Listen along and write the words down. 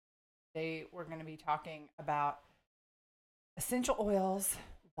Today we're going to be talking about essential oils.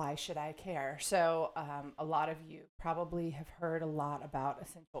 Why should I care? A lot of you probably have heard a lot about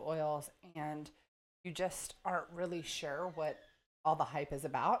essential oils, and you just aren't really sure what all the hype is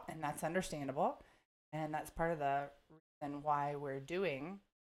about, and that's understandable. And that's part of the reason why we're doing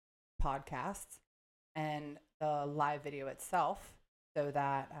podcasts and the live video itself, so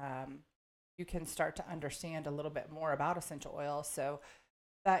that you can start to understand a little bit more about essential oils, so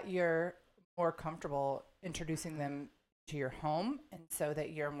that you're more comfortable introducing them to your home, and so that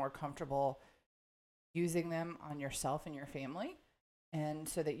you're more comfortable using them on yourself and your family, and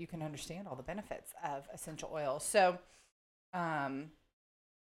so that you can understand all the benefits of essential oils. Um,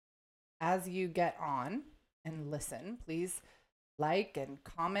 as you get on and listen, please like and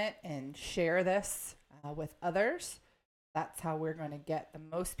comment and share this with others. That's how we're going to get the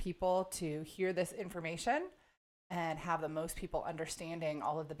most people to hear this information and have the most people understanding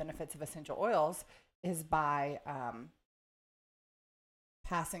all of the benefits of essential oils, is by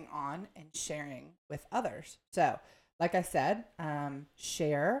passing on and sharing with others. So, like I said,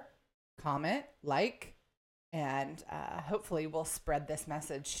 share, comment, like, and hopefully we'll spread this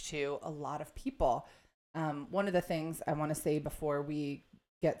message to a lot of people. One of the things I want to say before we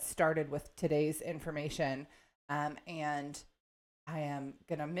get started with today's information, and I am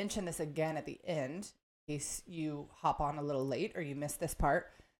going to mention this again at the end in case you hop on a little late or you missed this part.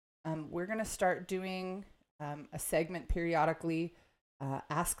 We're going to start doing a segment periodically,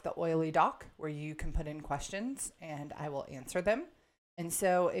 Ask the Oily Doc, where you can put in questions and I will answer them. And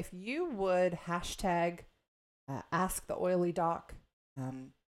so if you would hashtag Ask the Oily Doc,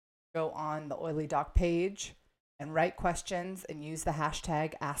 go on the Oily Doc page and write questions and use the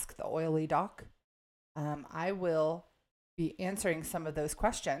hashtag Ask the Oily Doc. I will be answering some of those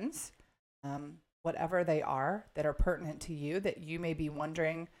questions, whatever they are, that are pertinent to you, that you may be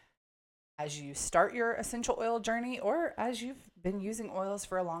wondering as you start your essential oil journey, or as you've been using oils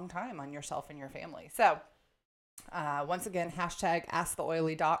for a long time on yourself and your family. So once again, hashtag Ask the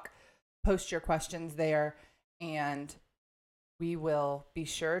Oily Doc, post your questions there, and we will be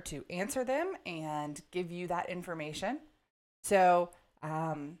sure to answer them and give you that information. So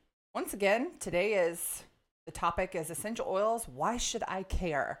once again, the topic is essential oils. Why should I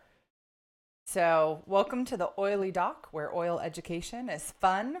care? So welcome to the Oily Doc, where oil education is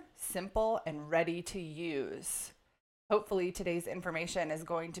fun, simple, and ready to use. Hopefully today's information is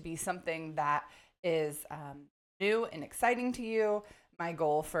going to be something that is new and exciting to you. My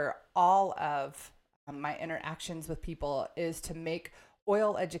goal for all of my interactions with people is to make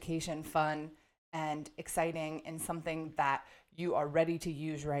oil education fun and exciting, and something that you are ready to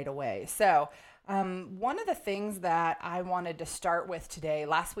use right away. So one of the things that I wanted to start with today,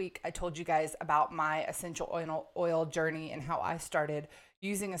 last week I told you guys about my essential oil journey and how I started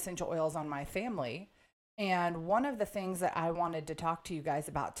using essential oils on my family. And one of the things that I wanted to talk to you guys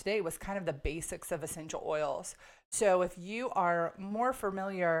about today was kind of the basics of essential oils. So if you are more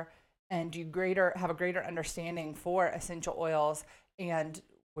familiar and you have a greater understanding for essential oils and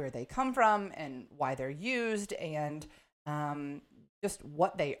where they come from and why they're used, and just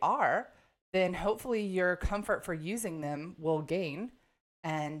what they are, then hopefully your comfort for using them will gain,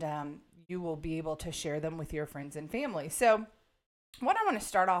 and you will be able to share them with your friends and family. So what I want to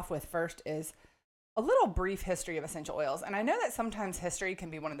start off with first is a little brief history of essential oils. And I know that sometimes history can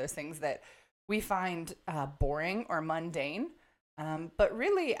be one of those things that we find boring or mundane. But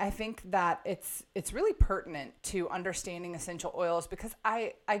really, I think that it's really pertinent to understanding essential oils, because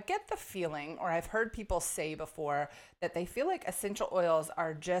I get the feeling, or I've heard people say before, that they feel like essential oils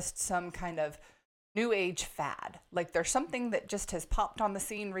are just some kind of new age fad. Like they're something that just has popped on the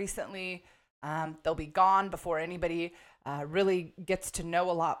scene recently. They'll be gone before anybody really gets to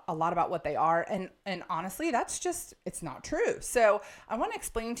know a lot about what they are. And honestly, it's not true. So I want to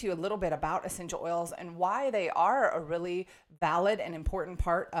explain to you a little bit about essential oils and why they are a really valid and important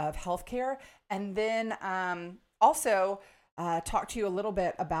part of healthcare. And then also talk to you a little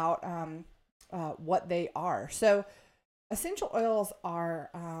bit about what they are. So essential oils are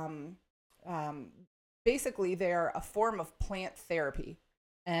basically, they're a form of plant therapy.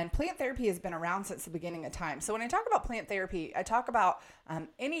 And plant therapy has been around since the beginning of time. So when I talk about plant therapy, I talk about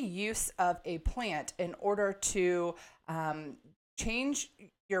any use of a plant in order to change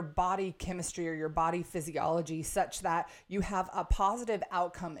your body chemistry or your body physiology such that you have a positive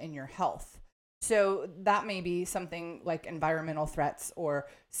outcome in your health. So that may be something like environmental threats or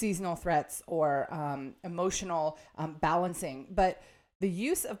seasonal threats or emotional balancing. But the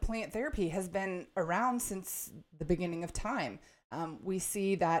use of plant therapy has been around since the beginning of time. We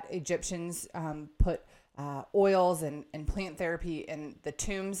see that Egyptians put oils and plant therapy in the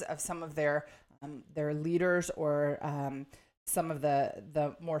tombs of some of their leaders, or some of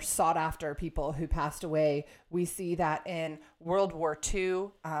the more sought after people who passed away. We see that in World War II,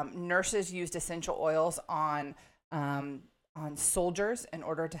 nurses used essential oils on soldiers in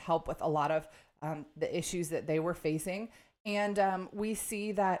order to help with a lot of the issues that they were facing. And we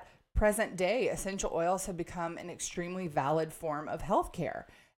see that present day essential oils have become an extremely valid form of healthcare.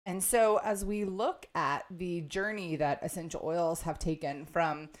 And so as we look at the journey that essential oils have taken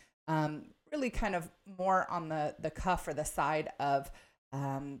from really kind of more on the cuff or the side of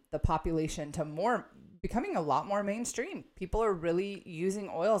the population to more becoming a lot more mainstream, people are really using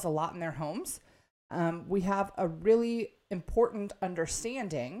oils a lot in their homes. We have a really important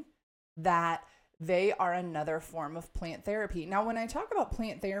understanding that they are another form of plant therapy. Now, when I talk about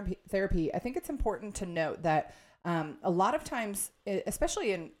plant therapy, I think it's important to note that a lot of times,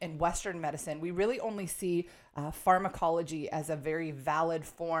 especially in Western medicine, we really only see pharmacology as a very valid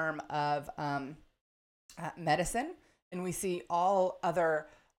form of medicine, and we see all other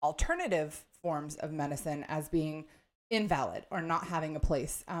alternative forms of medicine as being invalid or not having a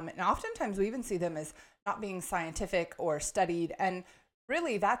place. And oftentimes we even see them as not being scientific or studied, and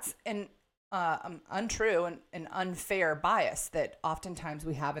really that's an untrue and an unfair bias that oftentimes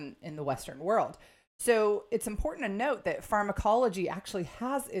we have in the Western world. So it's important to note that pharmacology actually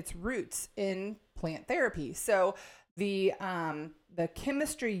has its roots in plant therapy. So the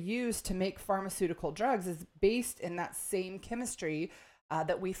chemistry used to make pharmaceutical drugs is based in that same chemistry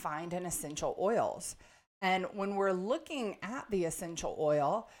that we find in essential oils. And when we're looking at the essential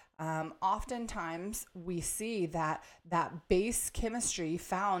oil, oftentimes we see that base chemistry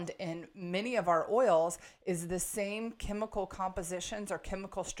found in many of our oils is the same chemical compositions or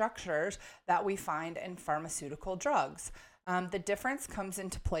chemical structures that we find in pharmaceutical drugs. The difference comes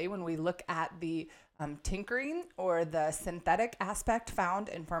into play when we look at the tinkering or the synthetic aspect found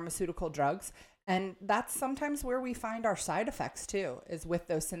in pharmaceutical drugs. And that's sometimes where we find our side effects too, is with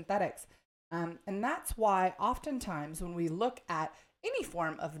those synthetics. And that's why oftentimes when we look at any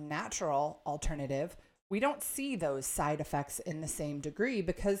form of natural alternative, we don't see those side effects in the same degree,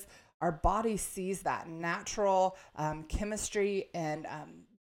 because our body sees that natural chemistry, and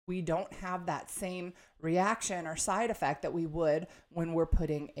we don't have that same reaction or side effect that we would when we're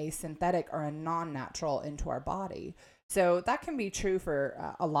putting a synthetic or a non-natural into our body. So that can be true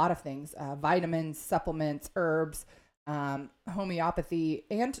for a lot of things, vitamins, supplements, herbs, homeopathy,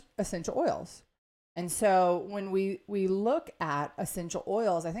 and essential oils. And so when we look at essential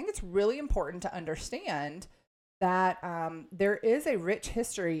oils, I think it's really important to understand that there is a rich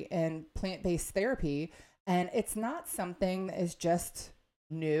history in plant-based therapy, and it's not something that is just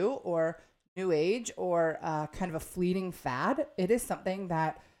new or new age or kind of a fleeting fad. It is something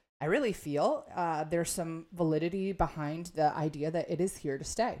that I really feel there's some validity behind the idea that it is here to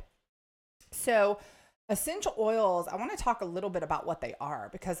stay. So essential oils, I want to talk a little bit about what they are,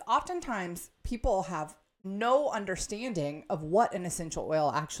 because oftentimes people have no understanding of what an essential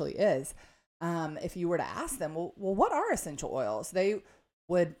oil actually is. If you were to ask them, well, what are essential oils? They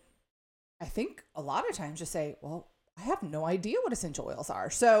would, I think, a lot of times just say, well, I have no idea what essential oils are.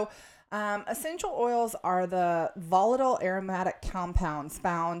 So essential oils are the volatile aromatic compounds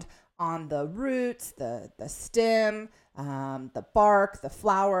found on the roots, the stem, the bark, the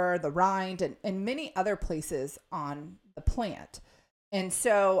flower, the rind, and many other places on the plant. And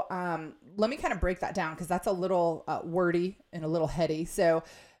so let me kind of break that down, because that's a little wordy and a little heady. So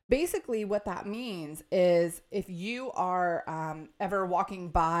basically what that means is if you are ever walking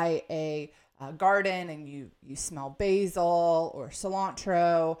by a garden and you smell basil or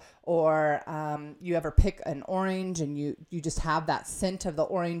cilantro, or you ever pick an orange and you just have that scent of the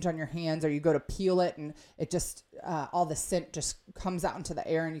orange on your hands, or you go to peel it and it just all the scent just comes out into the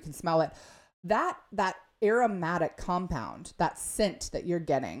air and you can smell it. That aromatic compound, that scent that you're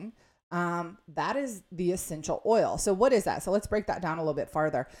getting, that is the essential oil. So what is that? So let's break that down a little bit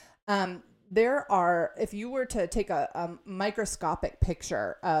farther. There are, if you were to take a microscopic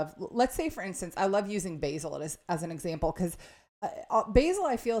picture of, let's say, for instance, I love using basil as an example, because basil,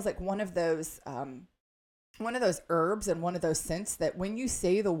 I feel, is like one of those herbs and one of those scents that when you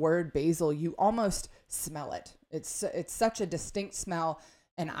say the word basil, you almost smell it. It's such a distinct smell.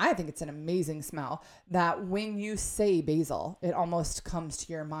 And I think it's an amazing smell that when you say basil, it almost comes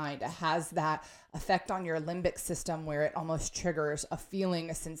to your mind. It has that effect on your limbic system where it almost triggers a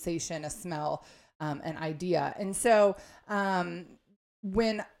feeling, a sensation, a smell, an idea. And so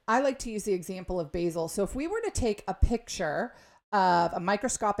when I like to use the example of basil, so if we were to take a picture of a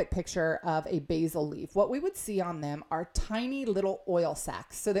microscopic picture of a basil leaf, what we would see on them are tiny little oil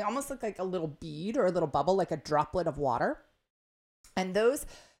sacs. So they almost look like a little bead or a little bubble, like a droplet of water. And those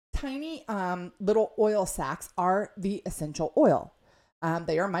tiny little oil sacs are the essential oil.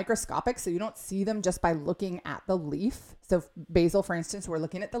 They are microscopic, so you don't see them just by looking at the leaf. So basil, for instance, we're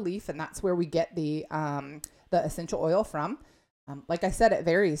looking at the leaf, and that's where we get the essential oil from. Like I said, it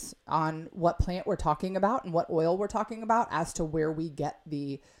varies on what plant we're talking about and what oil we're talking about as to where we get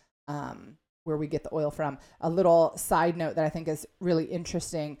the oil from. A little side note that I think is really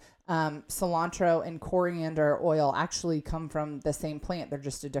interesting: cilantro and coriander oil actually come from the same plant. They're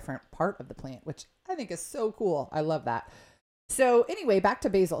just a different part of the plant, which I think is so cool. I love that. So anyway, back to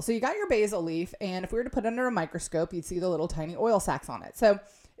basil. So you got your basil leaf, and if we were to put it under a microscope, you'd see the little tiny oil sacs on it. So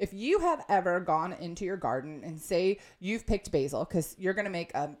if you have ever gone into your garden and say you've picked basil, because you're going to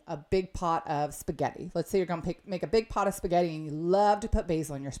make a big pot of spaghetti. Let's say you're going to make a big pot of spaghetti and you love to put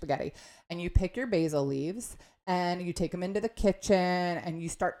basil in your spaghetti, and you pick your basil leaves and you take them into the kitchen and you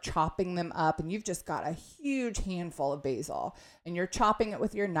start chopping them up, and you've just got a huge handful of basil and you're chopping it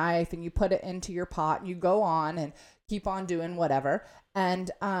with your knife and you put it into your pot and you go on and keep on doing whatever.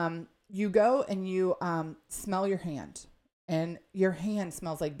 And you go and you smell your hand. And your hand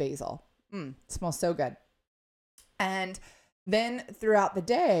smells like basil. It smells so good. And then throughout the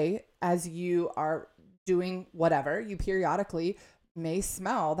day, as you are doing whatever, you periodically may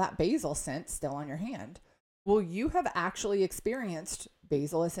smell that basil scent still on your hand. Well, you have actually experienced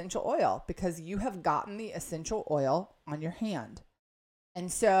basil essential oil because you have gotten the essential oil on your hand.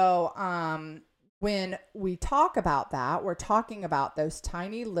 And so when we talk about that, we're talking about those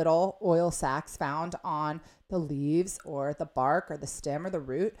tiny little oil sacs found on the leaves or the bark or the stem or the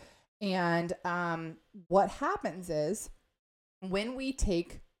root. And what happens is when we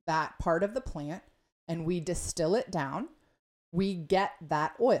take that part of the plant and we distill it down, we get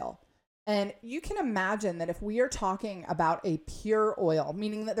that oil. And you can imagine that if we are talking about a pure oil,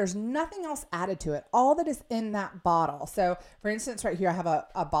 meaning that there's nothing else added to it, all that is in that bottle. So for instance, right here, I have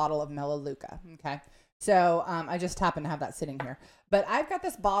a bottle of Melaleuca. Okay. So I just happen to have that sitting here, but I've got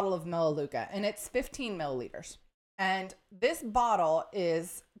this bottle of Melaleuca and it's 15 milliliters. And this bottle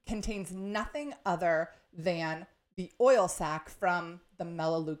contains nothing other than the oil sac from the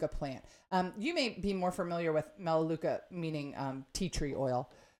Melaleuca plant. You may be more familiar with Melaleuca, meaning tea tree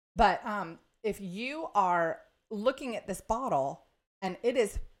oil. But if you are looking at this bottle and it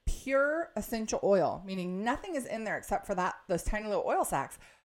is pure essential oil, meaning nothing is in there except for those tiny little oil sacs,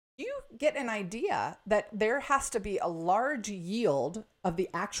 you get an idea that there has to be a large yield of the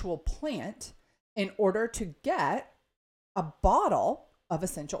actual plant in order to get a bottle of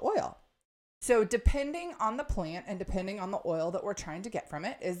essential oil. So depending on the plant and depending on the oil that we're trying to get from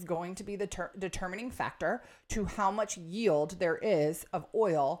it is going to be the determining factor to how much yield there is of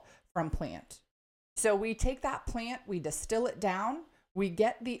oil from plant. So we take that plant, we distill it down, we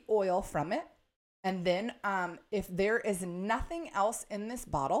get the oil from it. And then if there is nothing else in this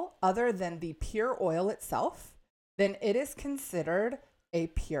bottle other than the pure oil itself, then it is considered a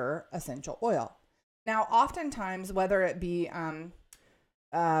pure essential oil. Now, oftentimes, whether it be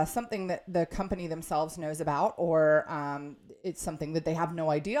something that the company themselves knows about or it's something that they have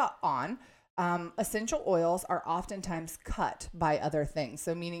no idea on, essential oils are oftentimes cut by other things.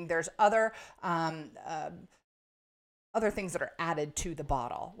 So meaning there's other things that are added to the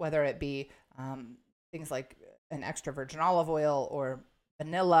bottle, whether it be things like an extra virgin olive oil or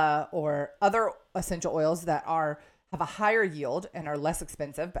vanilla or other essential oils that have a higher yield and are less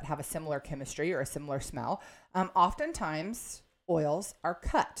expensive but have a similar chemistry or a similar smell. Oftentimes oils are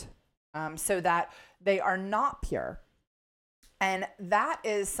cut so that they are not pure. And that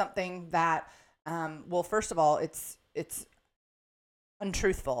is something that, well, first of all, it's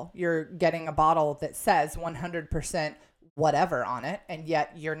untruthful. You're getting a bottle that says 100% whatever on it, and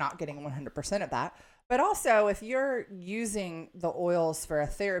yet you're not getting 100% of that. But also, if you're using the oils for a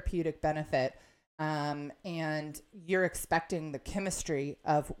therapeutic benefit, and you're expecting the chemistry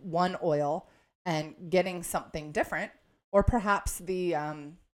of one oil and getting something different, or perhaps the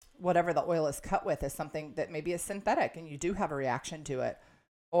whatever the oil is cut with is something that maybe is synthetic and you do have a reaction to it,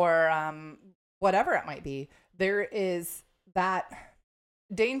 or whatever it might be, there is that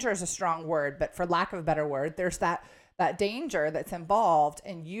danger is a strong word, but for lack of a better word, there's that danger that's involved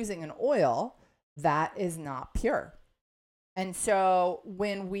in using an oil that is not pure. And so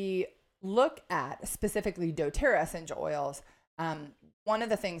when we look at specifically doTERRA essential oils, one of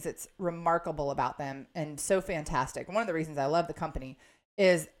the things that's remarkable about them and so fantastic, and one of the reasons I love the company,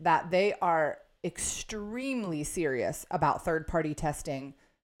 is that they are extremely serious about third-party testing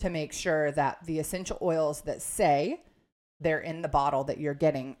to make sure that the essential oils that say they're in the bottle that you're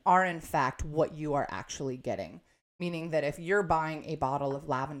getting are in fact what you are actually getting. Meaning that if you're buying a bottle of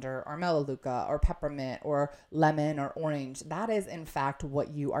lavender or melaleuca or peppermint or lemon or orange, that is in fact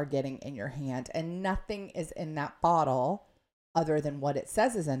what you are getting in your hand. And nothing is in that bottle other than what it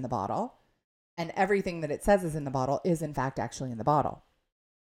says is in the bottle. And everything that it says is in the bottle is in fact actually in the bottle.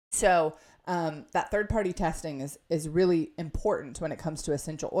 So that third-party testing is really important when it comes to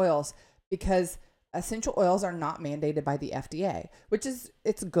essential oils, because essential oils are not mandated by the FDA, which is,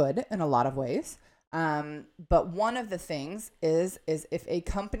 it's good in a lot of ways. But one of the things is if a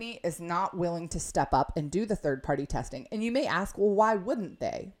company is not willing to step up and do the third-party testing, and you may ask, well, why wouldn't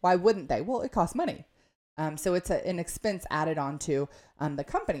they? Why wouldn't they? Well, it costs money. So it's an expense added on to the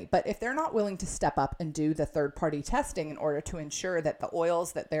company. But if they're not willing to step up and do the third-party testing in order to ensure that the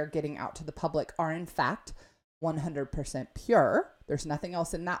oils that they're getting out to the public are in fact 100% pure, there's nothing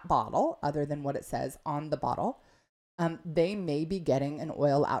else in that bottle other than what it says on the bottle, they may be getting an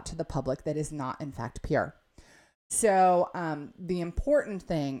oil out to the public that is not in fact pure. So the important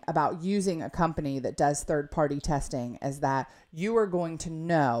thing about using a company that does third-party testing is that you are going to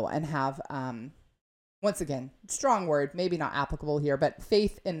know and have, once again, strong word, maybe not applicable here, but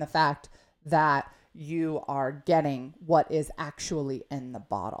faith in the fact that you are getting what is actually in the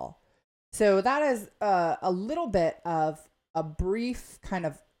bottle. So that is a little bit of a brief kind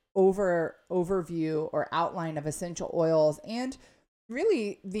of overview or outline of essential oils, and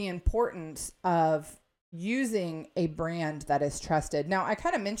really the importance of using a brand that is trusted. Now, I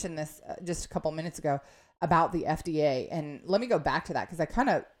kind of mentioned this just a couple minutes ago about the FDA, and let me go back to that because I kind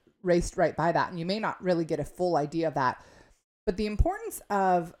of raced right by that, and you may not really get a full idea of that. But the importance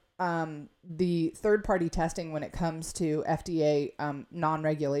of the third-party testing when it comes to FDA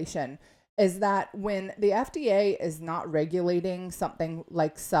non-regulation is that when the FDA is not regulating something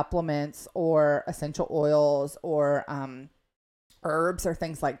like supplements or essential oils or herbs or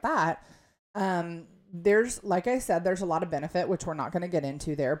things like that, there's, like I said, there's a lot of benefit, which we're not going to get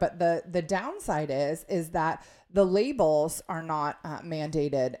into there. But the downside is that the labels are not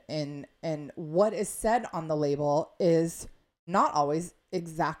mandated, and what is said on the label is not always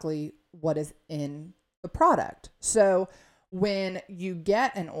exactly what is in the product. So when you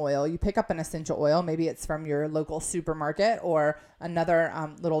get an oil, you pick up an essential oil, maybe it's from your local supermarket or another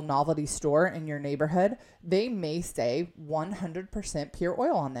little novelty store in your neighborhood, they may say 100% pure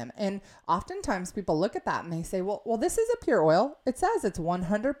oil on them. And oftentimes people look at that and they say, well, this is a pure oil. It says it's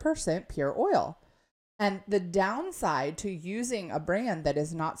 100% pure oil. And the downside to using a brand that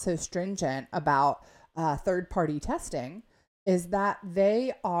is not so stringent about third-party testing is that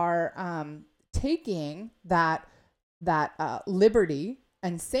they are taking that liberty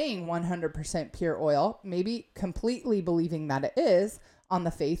and saying 100% pure oil, maybe completely believing that it is on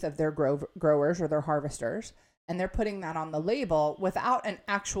the faith of their growers or their harvesters. And they're putting that on the label without an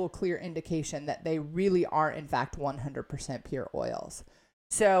actual clear indication that they really are in fact 100% pure oils.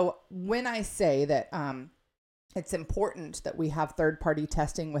 So when I say that it's important that we have third-party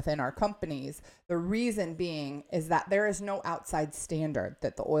testing within our companies, the reason being is that there is no outside standard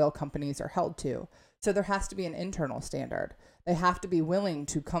that the oil companies are held to. So there has to be an internal standard. They have to be willing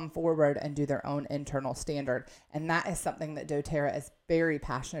to come forward and do their own internal standard. And that is something that doTERRA is very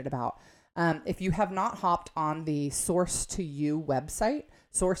passionate about. If you have not hopped on the Source to You website,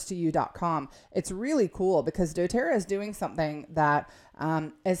 source2you.com, it's really cool because doTERRA is doing something that,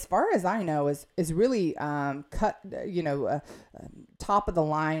 as far as I know, is really top of the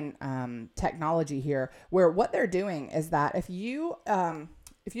line technology here, where what they're doing is that if you know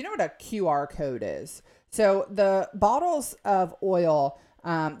what a QR code is, so the bottles of oil,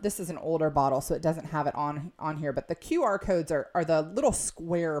 this is an older bottle, so it doesn't have it on here, but the QR codes are the little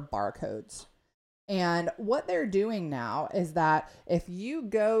square barcodes. And what they're doing now is that if you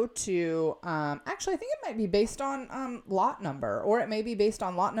go to, actually, I think it might be based on lot number, or it may be based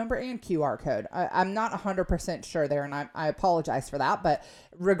on lot number and QR code. I'm not 100% sure there, and I apologize for that. But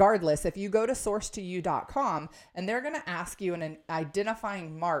regardless, if you go to source2you.com, and they're going to ask you an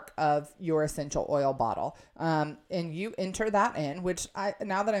identifying mark of your essential oil bottle, and you enter that in, which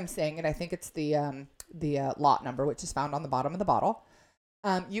now that I'm saying it, I think it's the lot number, which is found on the bottom of the bottle.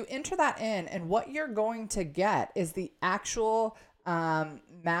 You enter that in, and what you're going to get is the actual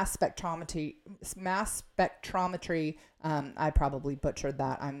mass spectrometry. I probably butchered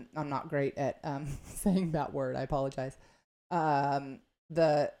that. I'm not great at saying that word. I apologize.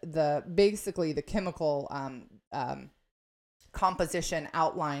 Basically the chemical composition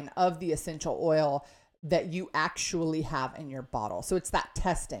outline of the essential oil that you actually have in your bottle. So it's that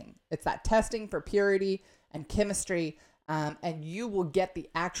testing. It's that testing for purity and chemistry. And you will get the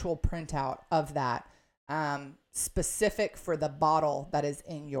actual printout of that specific for the bottle that is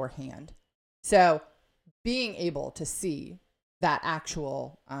in your hand. So being able to see that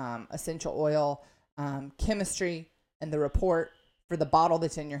actual essential oil chemistry and the report for the bottle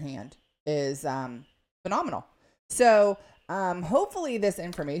that's in your hand is phenomenal. So hopefully this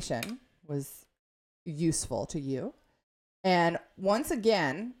information was useful to you. And once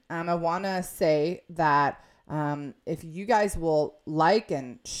again, I want to say that if you guys will like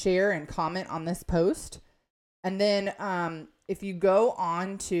and share and comment on this post, and then if you go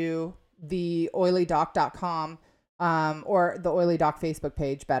on to the oilydoc.com or the Oily Doc Facebook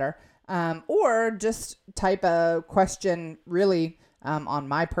page, better, or just type a question really on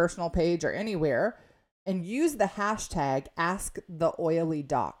my personal page or anywhere, and use the hashtag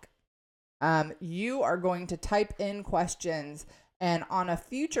AskTheOilyDoc. You are going to type in questions, and on a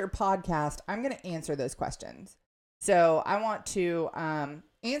future podcast, I'm going to answer those questions. So I want to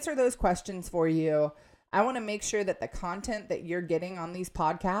answer those questions for you. I want to make sure that the content that you're getting on these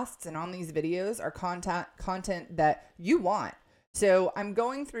podcasts and on these videos are content that you want. So I'm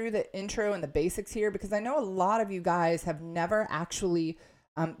going through the intro and the basics here because I know a lot of you guys have never actually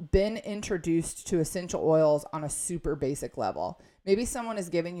been introduced to essential oils on a super basic level. Maybe someone is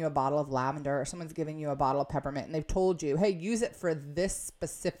giving you a bottle of lavender or someone's giving you a bottle of peppermint and they've told you, hey, use it for this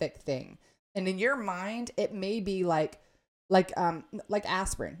specific thing. And in your mind, it may be like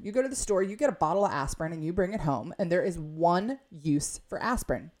aspirin. You go to the store, you get a bottle of aspirin and you bring it home, and there is one use for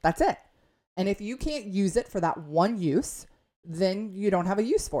aspirin. That's it. And if you can't use it for that one use, then you don't have a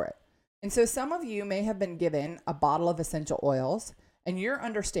use for it. And so some of you may have been given a bottle of essential oils, and your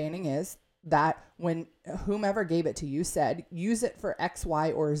understanding is that when whomever gave it to you said, use it for X,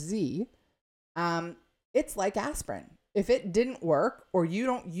 Y, or Z, it's like aspirin. If it didn't work or you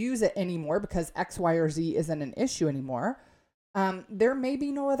don't use it anymore because X, Y, or Z isn't an issue anymore, there may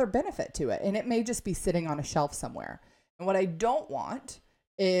be no other benefit to it. And it may just be sitting on a shelf somewhere. And what I don't want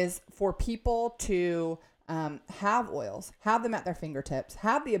is for people to have oils, have them at their fingertips,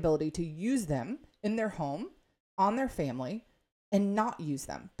 have the ability to use them in their home, on their family, and not use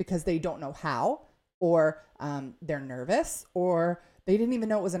them because they don't know how, or they're nervous, or they didn't even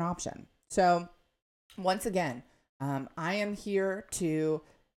know it was an option. So once again, I am here to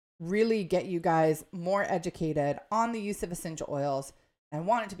really get you guys more educated on the use of essential oils. I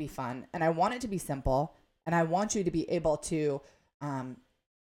want it to be fun, and I want it to be simple, and I want you to be able to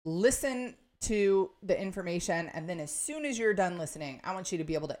listen to the information, and then as soon as you're done listening, I want you to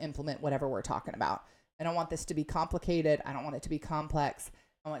be able to implement whatever we're talking about. I don't want this to be complicated. I don't want it to be complex.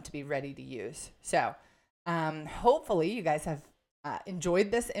 I want it to be ready to use. So hopefully you guys have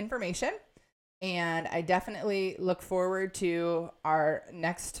enjoyed this information, and I definitely look forward to our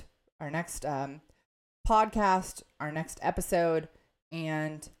next podcast, our next episode.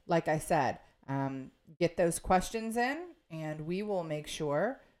 And like I said, get those questions in, and we will make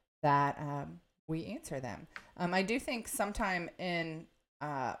sure that we answer them. I do think sometime in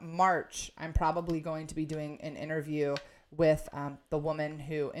March, I'm probably going to be doing an interview with the woman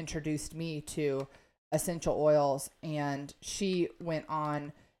who introduced me to essential oils, and she went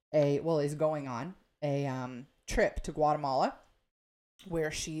on is going on a trip to Guatemala,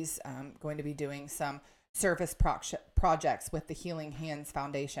 where she's going to be doing some service projects with the Healing Hands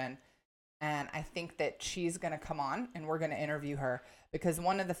Foundation. And I think that she's going to come on and we're going to interview her, because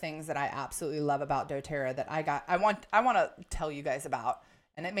one of the things that I absolutely love about doTERRA that I want to tell you guys about,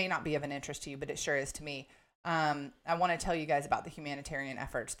 and it may not be of an interest to you, but it sure is to me. I want to tell you guys about the humanitarian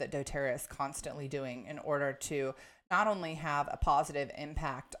efforts that doTERRA is constantly doing in order to not only have a positive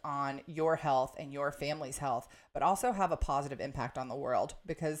impact on your health and your family's health, but also have a positive impact on the world.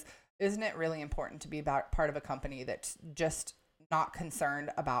 Because isn't it really important to be part of a company that's just not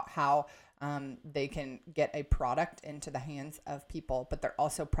concerned about how they can get a product into the hands of people, but they're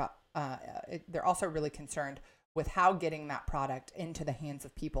also really concerned with how getting that product into the hands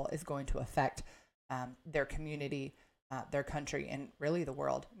of people is going to affect their community, their country, and really the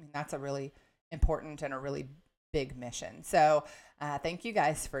world. I mean, that's a really important and a really big mission. So thank you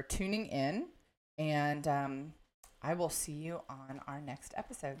guys for tuning in, and I will see you on our next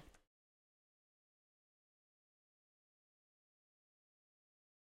episode.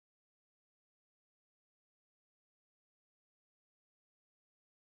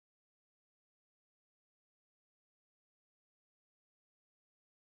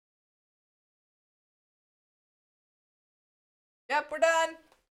 Yep, we're done.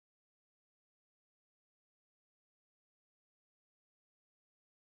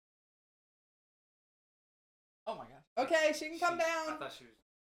 Oh my gosh. Okay, she can come down. I thought she was.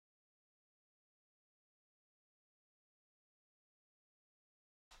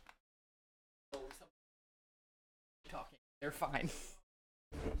 talking. They're fine.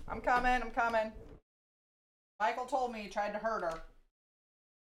 I'm coming. I'm coming. Michael told me he tried to hurt her.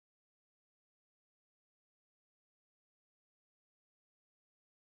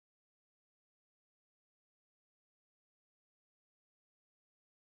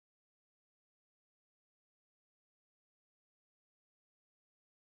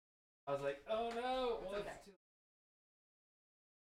 I was like, oh no. Well, it's too